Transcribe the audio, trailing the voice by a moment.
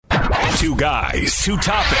Two guys, two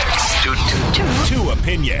topics, two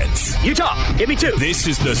opinions. You talk. Give me two. This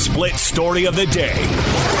is the split story of the day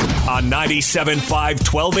on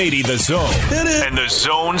 97.5 1280 The Zone and The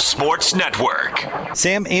Zone Sports Network.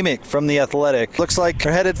 Sam Amick from The Athletic. Looks like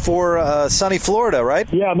they're headed for sunny Florida, right?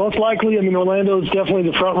 Yeah, most likely. I mean, Orlando is definitely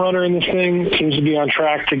the front runner in this thing. Seems to be on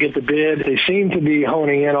track to get the bid. They seem to be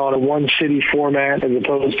honing in on a one-city format as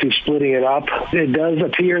opposed to splitting it up. It does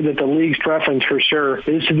appear that the league's preference for sure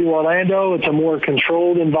is to do Orlando. It's a more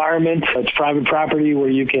controlled environment. It's private property where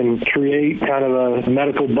you can create kind of a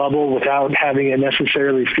medical bubble without having it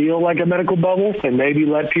necessarily feel like a medical bubble, and maybe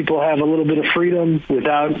let people have a little bit of freedom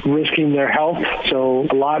without risking their health. So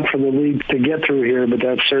a lot for the league to get through here, but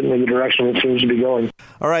that's certainly the direction it seems to be going.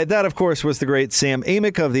 All right, that, of course, was the great Sam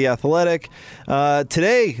Amick of The Athletic.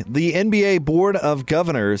 Today, the NBA Board of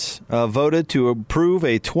Governors voted to approve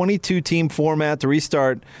a 22-team format to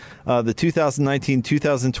restart the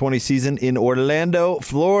 2019-2020 season in Orlando,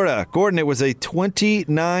 Florida. Gordon, it was a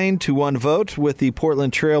 29-1 vote, with the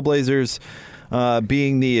Portland Trailblazers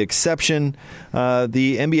being the exception.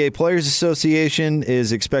 The NBA Players Association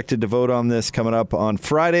is expected to vote on this coming up on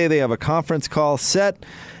Friday. They have a conference call set,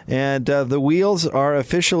 and the wheels are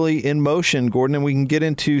officially in motion, Gordon, and we can get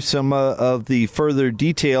into some of the further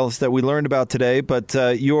details that we learned about today. But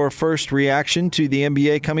your first reaction to the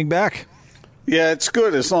NBA coming back? Yeah, it's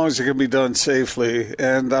good as long as it can be done safely,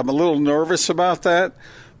 and I'm a little nervous about that.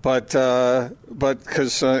 But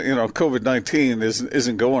because COVID-19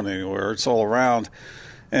 isn't going anywhere, it's all around,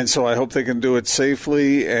 and so I hope they can do it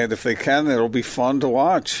safely. And if they can, it'll be fun to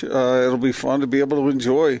watch. It'll be fun to be able to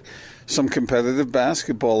enjoy some competitive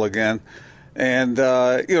basketball again. And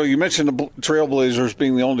you mentioned the Trailblazers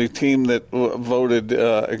being the only team that voted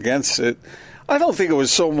against it. I don't think it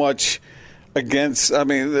was so much against. I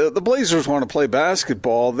mean, the Blazers want to play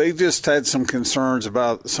basketball. They just had some concerns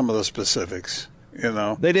about some of the specifics.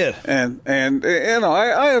 They did, and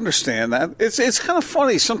I understand that. It's kind of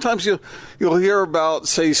funny. Sometimes you'll hear about,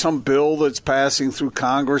 say, some bill that's passing through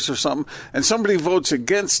Congress or something, and somebody votes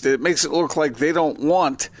against it. It makes it look like they don't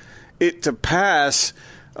want it to pass,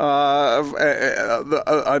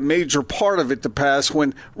 a major part of it to pass,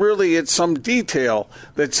 when really it's some detail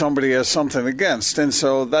that somebody has something against. And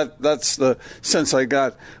so that's the sense I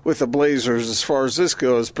got with the Blazers as far as this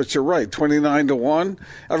goes. But you're right, 29-1.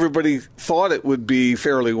 Everybody thought it would be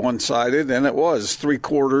fairly one-sided, and it was.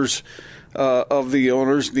 3/4 of the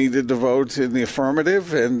owners needed to vote in the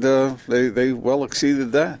affirmative, and they well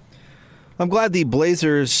exceeded that. I'm glad the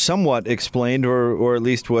Blazers somewhat explained, or at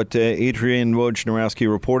least what Adrian Wojnarowski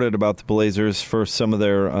reported about the Blazers for some of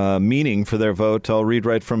their meaning for their vote. I'll read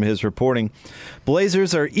right from his reporting.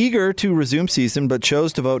 Blazers are eager to resume season, but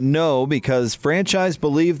chose to vote no because franchise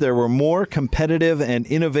believed there were more competitive and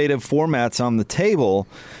innovative formats on the table,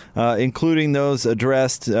 including those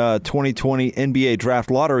addressed 2020 NBA draft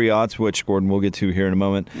lottery odds, which, Gordon, we'll get to here in a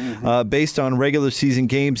moment, based on regular season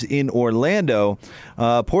games in Orlando.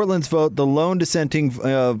 Portland's vote, the lone dissenting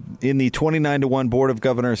in the 29-1 Board of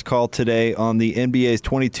Governors call today on the NBA's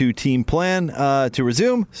 22-team plan to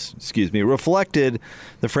resume, reflected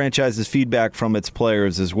the franchise's feedback from its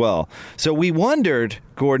players as well. So we wondered,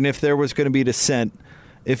 Gordon, if there was going to be dissent,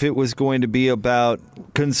 if it was going to be about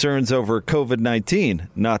concerns over COVID-19.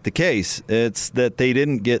 Not the case. It's that they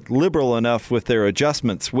didn't get liberal enough with their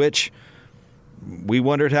adjustments, which we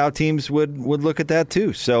wondered how teams would look at that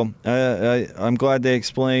too. So I'm glad they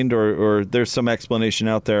explained, or there's some explanation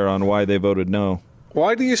out there on why they voted no.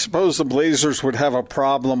 Why do you suppose the Blazers would have a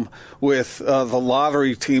problem with the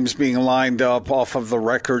lottery teams being lined up off of the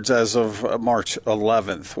records as of March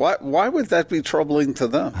 11th? Why would that be troubling to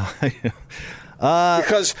them?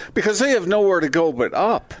 Because they have nowhere to go but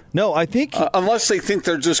up. No, I think unless they think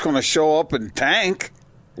they're just going to show up and tank.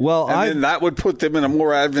 Well, then that would put them in a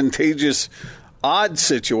more advantageous odd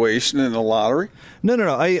situation in the lottery. No.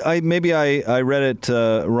 Maybe I read it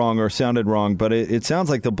wrong or sounded wrong, but it sounds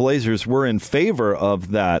like the Blazers were in favor of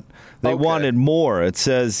that. They wanted more. It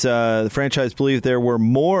says the franchise believed there were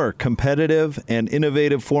more competitive and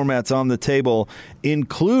innovative formats on the table,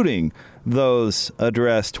 including those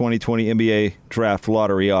addressed 2020 NBA draft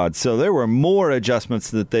lottery odds. So there were more adjustments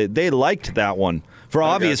that they liked that one for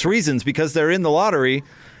obvious reasons, because they're in the lottery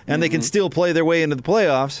and they can still play their way into the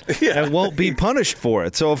playoffs and won't be punished for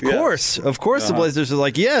it. So, of course, the Blazers are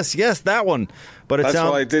like, yes, that one. But that's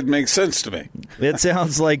why it did make sense to me. It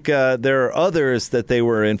sounds like there are others that they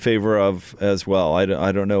were in favor of as well.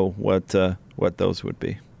 I don't know what those would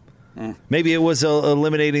be. Maybe it was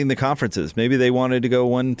eliminating the conferences. Maybe they wanted to go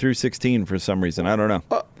 1 through 16 for some reason. I don't know.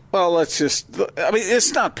 Well,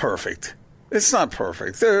 it's not perfect. It's not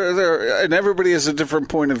perfect. And everybody has a different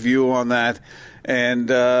point of view on that. And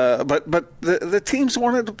but the teams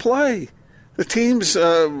wanted to play. The teams,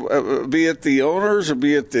 be it the owners or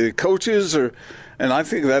be it the coaches, and I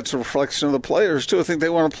think that's a reflection of the players too. I think they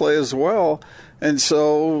want to play as well. And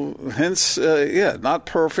so, hence, not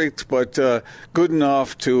perfect, but good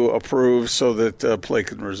enough to approve so that play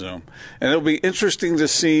can resume. And it'll be interesting to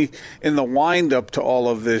see in the wind-up to all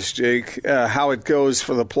of this, Jake, how it goes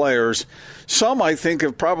for the players. Some, I think,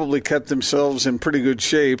 have probably kept themselves in pretty good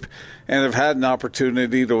shape and have had an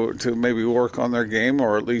opportunity to maybe work on their game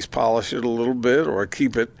or at least polish it a little bit or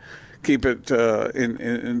keep it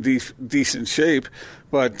in decent shape.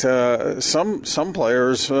 But some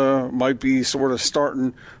players might be sort of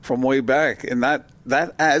starting from way back, and that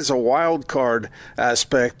adds a wild card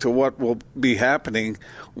aspect to what will be happening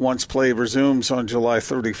once play resumes on July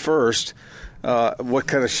 31st. What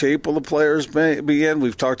kind of shape will the players be in?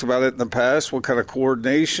 We've talked about it in the past. What kind of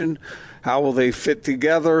coordination? How will they fit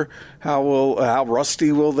together? How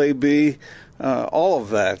rusty will they be? All of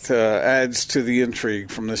that adds to the intrigue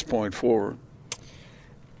from this point forward.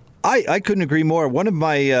 I couldn't agree more. One of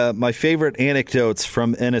my favorite anecdotes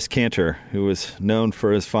from Enes Kanter, who was known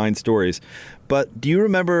for his fine stories. But do you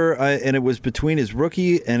remember, and it was between his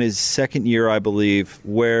rookie and his second year, I believe,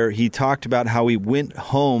 where he talked about how he went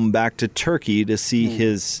home back to Turkey to see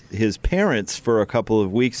his parents for a couple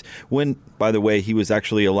of weeks when, by the way, he was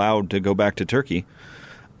actually allowed to go back to Turkey.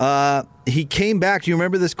 He came back. Do you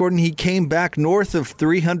remember this, Gordon? He came back north of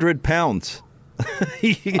 300 pounds.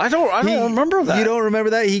 I don't remember that. You don't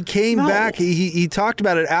remember that? He came back. He talked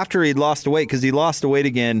about it after he'd lost weight because he lost the weight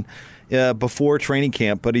again before training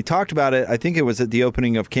camp. But he talked about it, I think it was at the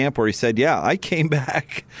opening of camp, where he said, yeah, I came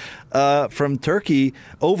back from Turkey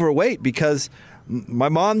overweight because my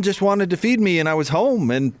mom just wanted to feed me and I was home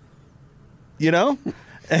and,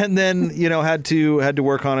 and then, had to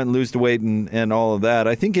work on it and lose the weight and all of that.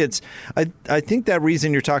 I think I think that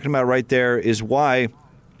reason you're talking about right there is why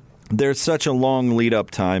there's such a long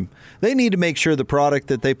lead-up time. They need to make sure the product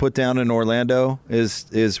that they put down in Orlando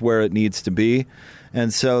is where it needs to be.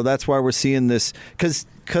 And so that's why we're seeing this. Because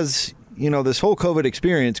this whole COVID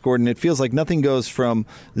experience, Gordon, it feels like nothing goes from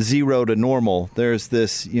zero to normal. There's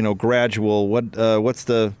this, gradual, what's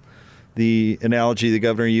the analogy the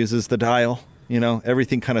governor uses, the dial?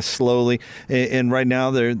 Everything kind of slowly. And right now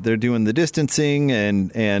they're doing the distancing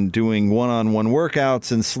and doing one-on-one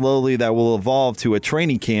workouts, and slowly that will evolve to a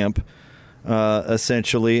training camp,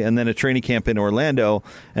 essentially, and then a training camp in Orlando,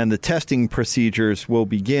 and the testing procedures will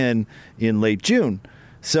begin in late June.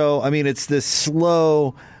 So, it's this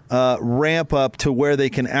slow ramp up to where they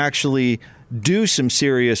can actually do some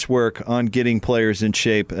serious work on getting players in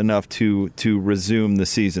shape enough to resume the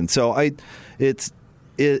season. So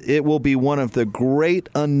it will be one of the great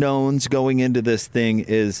unknowns going into this thing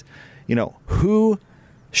is, who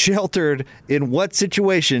sheltered in what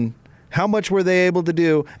situation, how much were they able to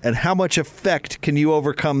do, and how much effect can you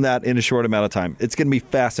overcome that in a short amount of time? It's going to be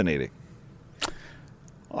fascinating.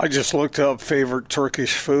 I just looked up favorite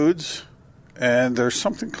Turkish foods, and there's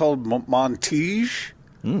something called Montige.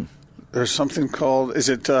 There's something called, is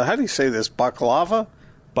it, how do you say this, baklava?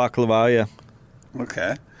 Baklava, yeah.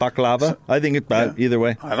 Okay. Baklava? I think it's either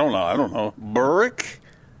way. I don't know. Burek?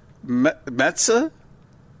 Metza?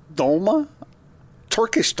 Dolma?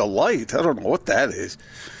 Turkish Delight? I don't know what that is.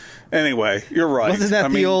 Anyway, you're right. Wasn't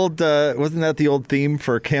that the old theme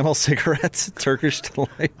for Camel cigarettes? Turkish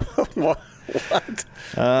Delight? What?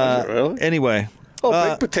 Really? Anyway.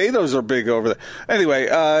 Baked potatoes are big over there. Anyway,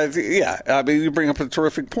 you bring up a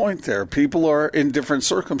terrific point there. People are in different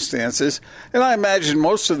circumstances, and I imagine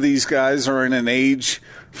most of these guys are in an age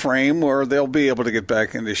frame where they'll be able to get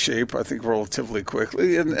back into shape, I think, relatively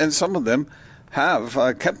quickly, and some of them have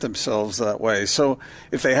kept themselves that way. So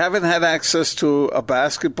if they haven't had access to a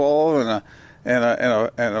basketball and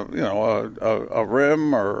a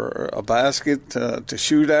rim or a basket to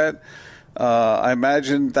shoot at, I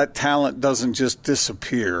imagine that talent doesn't just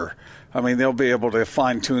disappear. They'll be able to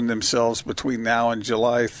fine-tune themselves between now and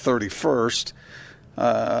July 31st,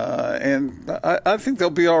 and I think they'll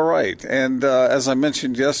be all right. And as I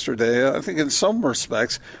mentioned yesterday, I think in some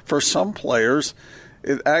respects, for some players,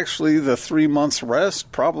 the 3 months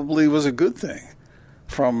rest probably was a good thing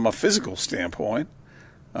from a physical standpoint,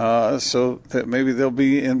 so that maybe they'll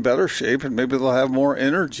be in better shape and maybe they'll have more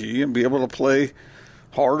energy and be able to play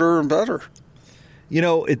harder and better.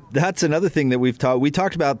 That's another thing that we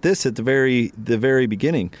talked about this at the very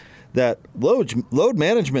beginning, that load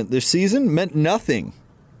management this season meant nothing.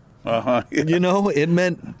 Yeah. It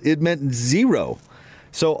meant zero,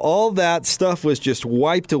 So all that stuff was just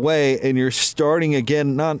wiped away, and you're starting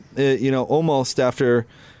again. Not almost after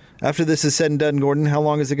this is said and done. Gordon, how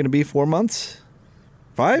long is it going to be? 4 months?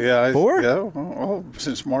 5? Yeah, 4? Yeah,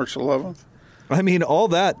 since March 11th. I mean, all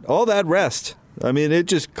that rest. I mean, it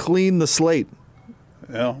just cleaned the slate.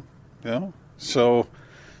 Yeah. So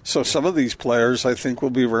some of these players, I think, will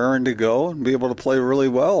be raring to go and be able to play really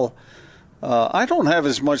well. I don't have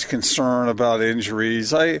as much concern about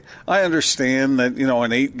injuries. I understand that, an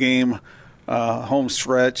 8-game home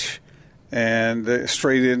stretch and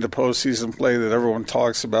straight into postseason play that everyone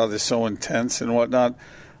talks about is so intense and whatnot.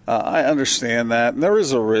 I understand that. And there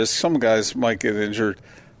is a risk. Some guys might get injured.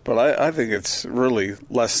 But I think it's really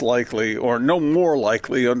less likely or no more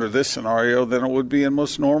likely under this scenario than it would be in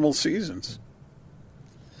most normal seasons.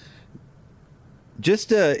 Just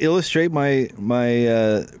to illustrate first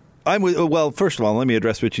of all, let me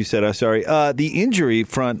address what you said. I'm sorry. The injury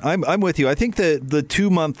front, I'm with you. I think the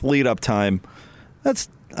 2-month lead up time, that's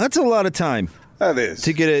a lot of time. That is.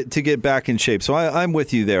 To get back in shape. So I'm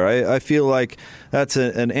with you there. I feel like that's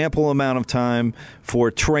an ample amount of time for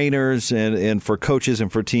trainers and for coaches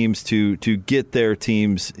and for teams to get their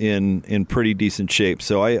teams in pretty decent shape.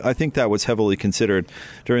 So I think that was heavily considered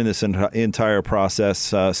during this entire process.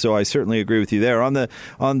 So I certainly agree with you there. On the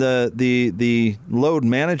load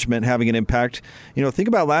management having an impact, think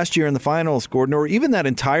about last year in the finals, Gordon, or even that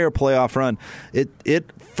entire playoff run.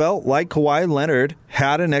 It felt like Kawhi Leonard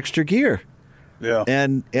had an extra gear. Yeah.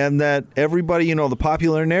 And that everybody, the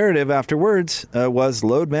popular narrative afterwards was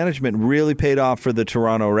load management really paid off for the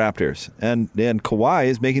Toronto Raptors. And Kawhi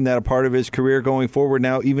is making that a part of his career going forward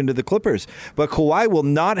now, even to the Clippers. But Kawhi will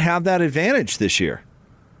not have that advantage this year.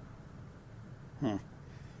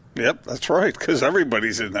 Yep, that's right, because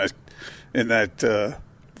everybody's in that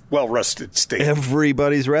well-rested state.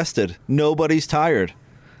 Everybody's rested. Nobody's tired.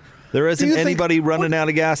 There isn't anybody running out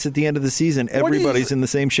of gas at the end of the season. Everybody's in the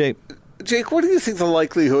same shape. Jake, what do you think the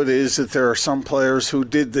likelihood is that there are some players who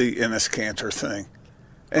did the Enes Kanter thing?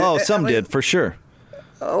 Some did, for sure.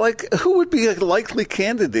 Who would be a likely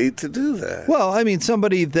candidate to do that? Well, I mean,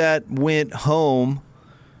 somebody that went home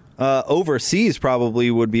overseas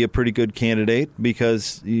probably would be a pretty good candidate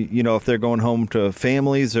because, if they're going home to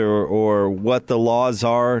families or what the laws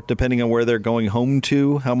are, depending on where they're going home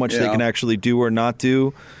to, how much they can actually do or not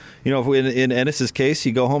do. If in Enes's case,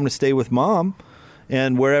 you go home to stay with mom.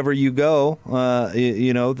 And wherever you go,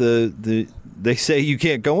 they say you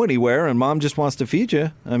can't go anywhere, and mom just wants to feed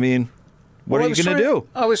you. I mean, what are you going to do?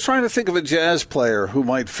 I was trying to think of a Jazz player who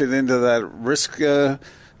might fit into that risk zone,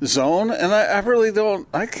 and I really don't.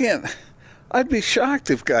 I can't. I'd be shocked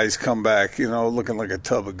if guys come back, looking like a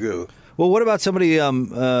tub of goo. Well, what about somebody?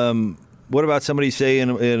 What about somebody, say,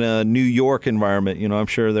 in a New York environment? I'm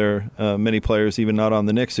sure there are many players, even not on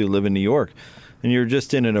the Knicks, who live in New York, and you're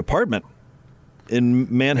just in an apartment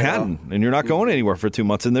in Manhattan, and you're not going anywhere for 2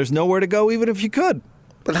 months, and there's nowhere to go even if you could.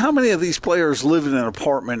 But how many of these players live in an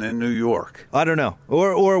apartment in New York? I don't know,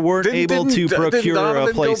 or weren't able to procure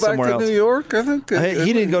a place somewhere else. New York, I think.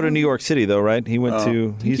 He didn't go to New York City though, right? He went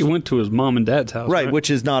to he went to his mom and dad's house, right? Which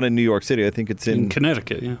is not in New York City. I think it's in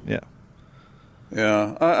Connecticut. Yeah.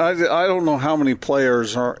 I don't know how many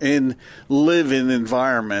players live in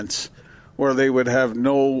environments where they would have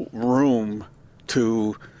no room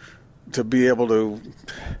to be able to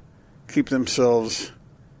keep themselves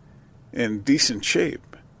in decent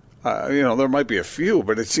shape. There might be a few,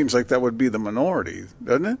 but it seems like that would be the minority,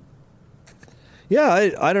 doesn't it? Yeah,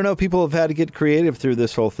 I don't know. People have had to get creative through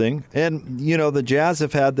this whole thing. And, the Jazz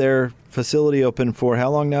have had their facility open for how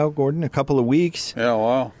long now, Gordon? A couple of weeks. Yeah,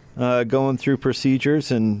 wow. Going through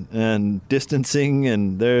procedures and distancing,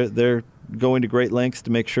 and they're going to great lengths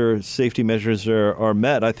to make sure safety measures are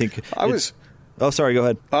met. I think Oh, sorry, go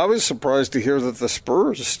ahead. I was surprised to hear that the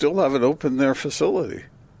Spurs still haven't opened their facility.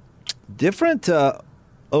 Different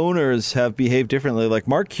owners have behaved differently. Like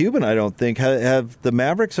Mark Cuban, I don't think. Have the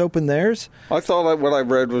Mavericks opened theirs? I thought what I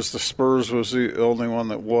read was the Spurs was the only one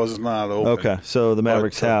that was not open. Okay, so the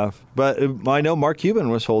Mavericks have. But I know Mark Cuban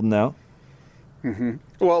was holding out. Mm-hmm.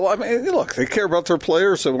 Well, I mean, look, they care about their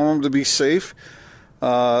players. They want them to be safe.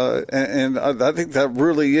 And I think that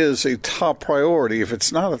really is a top priority. If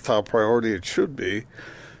it's not a top priority, it should be.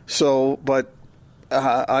 So, but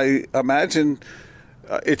I imagine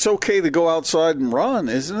it's okay to go outside and run,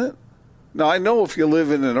 isn't it? Now, I know if you live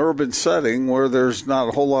in an urban setting where there's not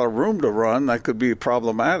a whole lot of room to run, that could be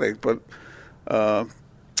problematic. But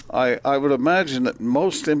I would imagine that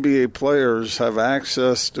most NBA players have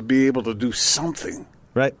access to be able to do something.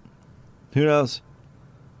 Right. Who knows?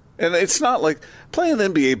 And it's not like playing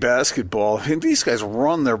NBA basketball. And these guys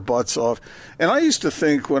run their butts off. And I used to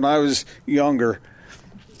think when I was younger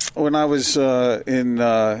when I was in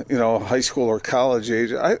high school or college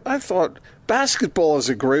age, I thought basketball is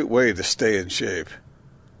a great way to stay in shape.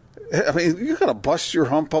 I mean, you got to bust your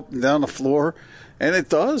hump up and down the floor, and it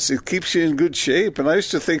does. It keeps you in good shape. And I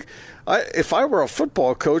used to think, if I were a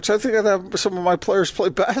football coach, I think I'd have some of my players play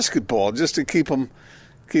basketball just to keep them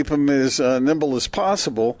as nimble as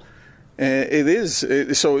possible. And it is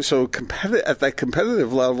so at that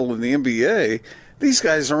competitive level in the NBA. These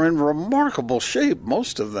guys are in remarkable shape,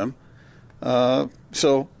 most of them.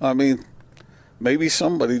 So, I mean, maybe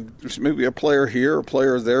a player here, a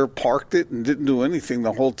player there, parked it and didn't do anything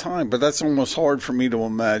the whole time. But that's almost hard for me to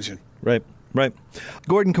imagine. Right.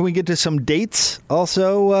 Gordon, can we get to some dates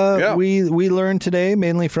also? Yeah. We learned today,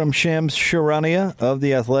 mainly from Shams Charania of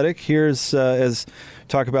The Athletic. Here's as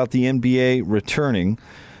talk about the NBA returning.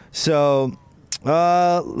 So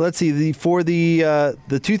let's see. For the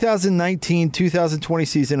 2019-2020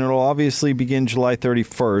 season, it'll obviously begin July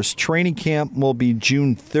 31st. Training camp will be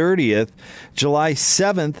June 30th. July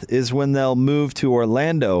 7th is when they'll move to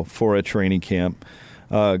Orlando for a training camp.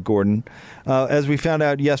 Gordon, as we found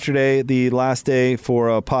out yesterday, the last day for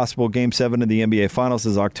a possible Game 7 of the NBA Finals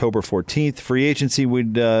is October 14th. Free agency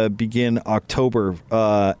would begin October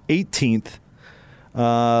 18th.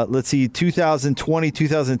 Let's see,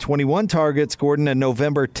 2020-2021 targets, Gordon, a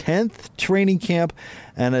November 10th training camp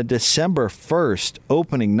and a December 1st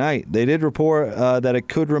opening night. They did report that it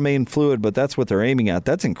could remain fluid, but that's what they're aiming at.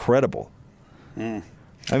 That's incredible. I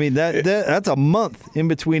mean, that's a month in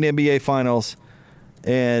between NBA Finals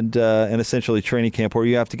and essentially training camp where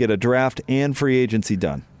you have to get a draft and free agency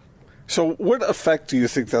done. So what effect do you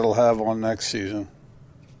think that'll have on next season?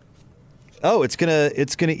 Oh, it's gonna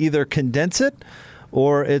either condense it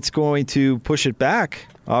or it's going to push it back,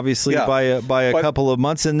 obviously, by a couple of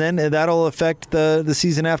months, and then that'll affect the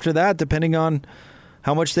season after that, depending on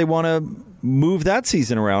how much they want to move that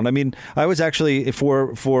season around. I mean, I was actually,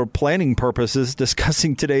 for planning purposes,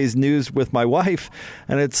 discussing today's news with my wife,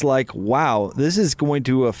 and it's like, wow, this is going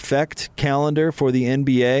to affect calendar for the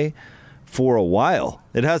NBA for a while.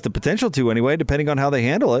 It has the potential to, anyway, depending on how they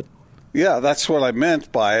handle it. Yeah, that's what I meant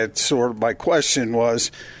by it. Sort of my question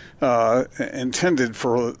was intended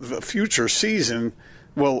for the future season.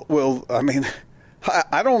 Well, I mean,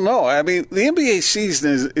 I don't know. I mean, the NBA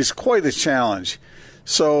season is quite a challenge.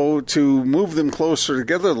 So to move them closer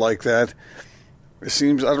together like that, it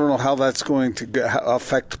seems, I don't know how that's going to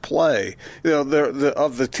affect play. You know,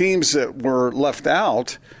 of the teams that were left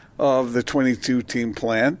out of the 22-team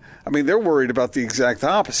plan, I mean, they're worried about the exact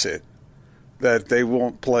opposite, that they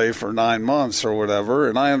won't play for 9 months or whatever.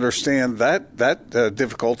 And I understand that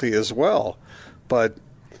difficulty as well. But,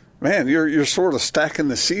 man, you're sort of stacking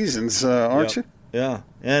the seasons, aren't you? Yeah.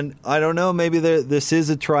 And I don't know, maybe this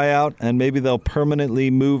is a tryout, and maybe they'll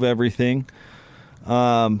permanently move everything. If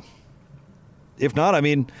not, I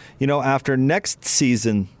mean, after next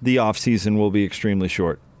season, the off season will be extremely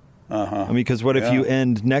short. I mean, because what if you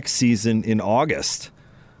end next season in August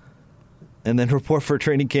and then report for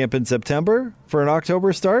training camp in September for an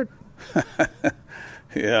October start?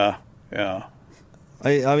 Yeah. I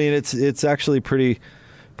mean, it's actually pretty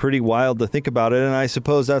wild to think about it, and I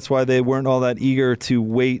suppose that's why they weren't all that eager to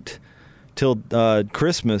wait till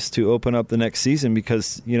Christmas to open up the next season,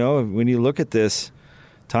 because when you look at this,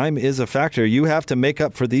 time is a factor. You have to make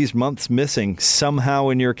up for these months missing somehow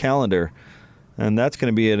in your calendar, and that's going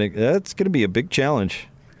to be a big challenge.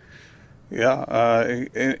 Yeah,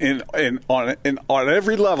 on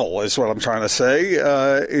every level is what I'm trying to say.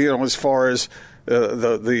 As far as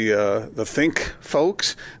the think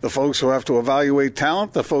folks, the folks who have to evaluate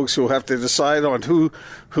talent, the folks who have to decide on who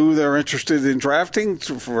they're interested in drafting,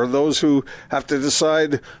 for those who have to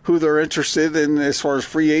decide who they're interested in as far as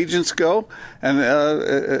free agents go,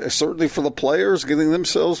 and certainly for the players getting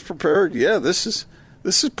themselves prepared. Yeah, this is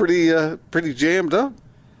pretty jammed up.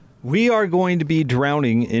 We are going to be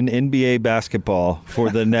drowning in NBA basketball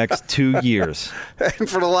for the next 2 years. And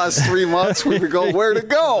for the last 3 months, we would go, where to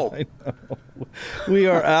go? I know. We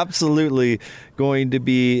are absolutely going to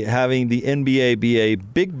be having the NBA be a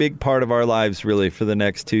big, big part of our lives, really, for the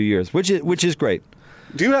next 2 years, which is great.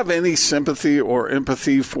 Do you have any sympathy or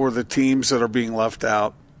empathy for the teams that are being left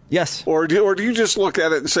out? Yes. Or do you just look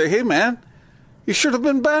at it and say, hey, man, you should have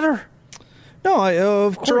been better? No,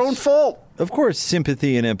 of course. It's your own fault. Of course,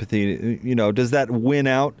 sympathy and empathy, does that win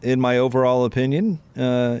out in my overall opinion?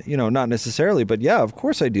 Not necessarily, but yeah, of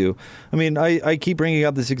course I do. I mean, I keep bringing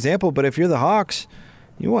up this example, but if you're the Hawks,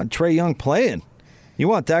 you want Trae Young playing. You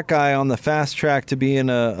want that guy on the fast track to being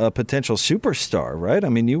a potential superstar, right? I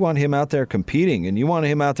mean, you want him out there competing, and you want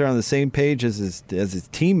him out there on the same page as his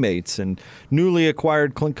teammates and newly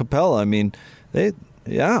acquired Clint Capella. I mean,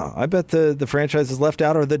 Yeah, I bet the franchises left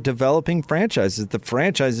out are the developing franchises, the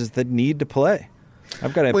franchises that need to play.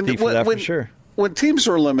 I've got empathy for that for sure. When teams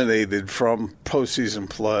are eliminated from postseason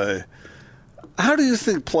play, how do you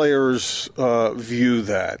think players view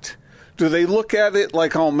that? Do they look at it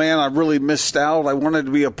like, oh, man, I really missed out. I wanted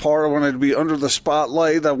to be a part. I wanted to be under the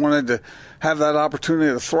spotlight. I wanted to have that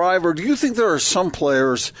opportunity to thrive. Or do you think there are some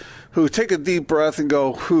players who take a deep breath and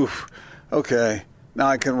go, whew, okay, now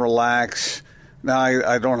I can relax. Now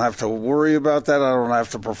I don't have to worry about that. I don't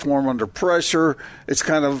have to perform under pressure. It's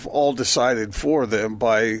kind of all decided for them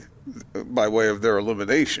by way of their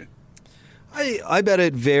elimination. I bet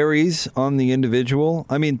it varies on the individual.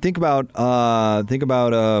 I mean, think about a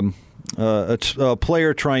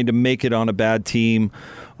player trying to make it on a bad team,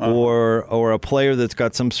 or a player that's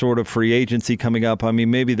got some sort of free agency coming up. I mean,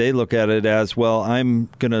 maybe they look at it as, well, I'm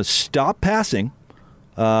going to stop passing,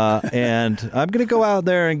 and I'm going to go out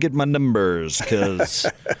there and get my numbers because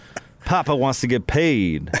Papa wants to get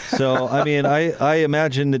paid. So, I mean, I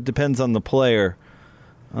imagine it depends on the player.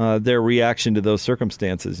 Their reaction to those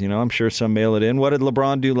circumstances. I'm sure some mail it in. What did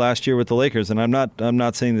LeBron do last year with the Lakers? And I'm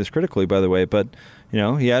not saying this critically, by the way, but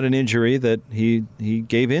he had an injury that he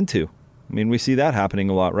gave into. I mean, we see that happening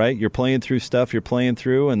a lot, right? You're playing through stuff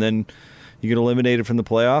and then you get eliminated from the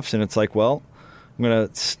playoffs, and it's like, well, I'm going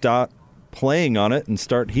to stop playing on it and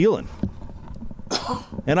start healing.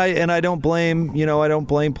 And I don't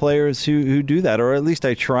blame players who do that, or at least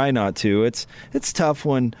I try not to. It's tough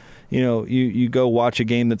when you go watch a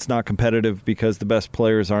game that's not competitive because the best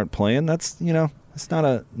players aren't playing. It's not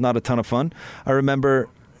a ton of fun. I remember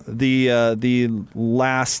the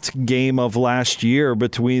last game of last year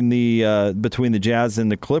between the Jazz and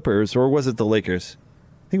the Clippers, or was it the Lakers?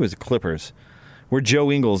 I think it was the Clippers, where Joe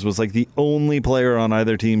Ingles was like the only player on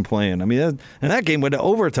either team playing. I mean, and that game went to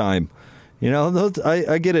overtime.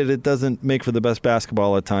 I get it. It doesn't make for the best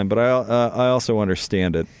basketball at time, but I also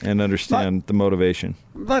understand it and understand the motivation.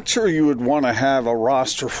 I'm not sure you would want to have a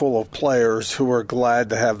roster full of players who are glad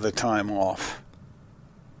to have the time off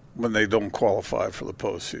when they don't qualify for the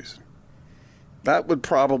postseason. That would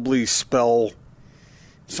probably spell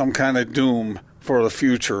some kind of doom for the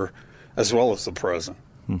future as well as the present.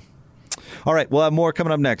 All right, we'll have more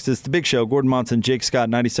coming up next. It's The Big Show. Gordon Monson, Jake Scott,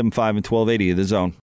 97.5 and 1280 The Zone.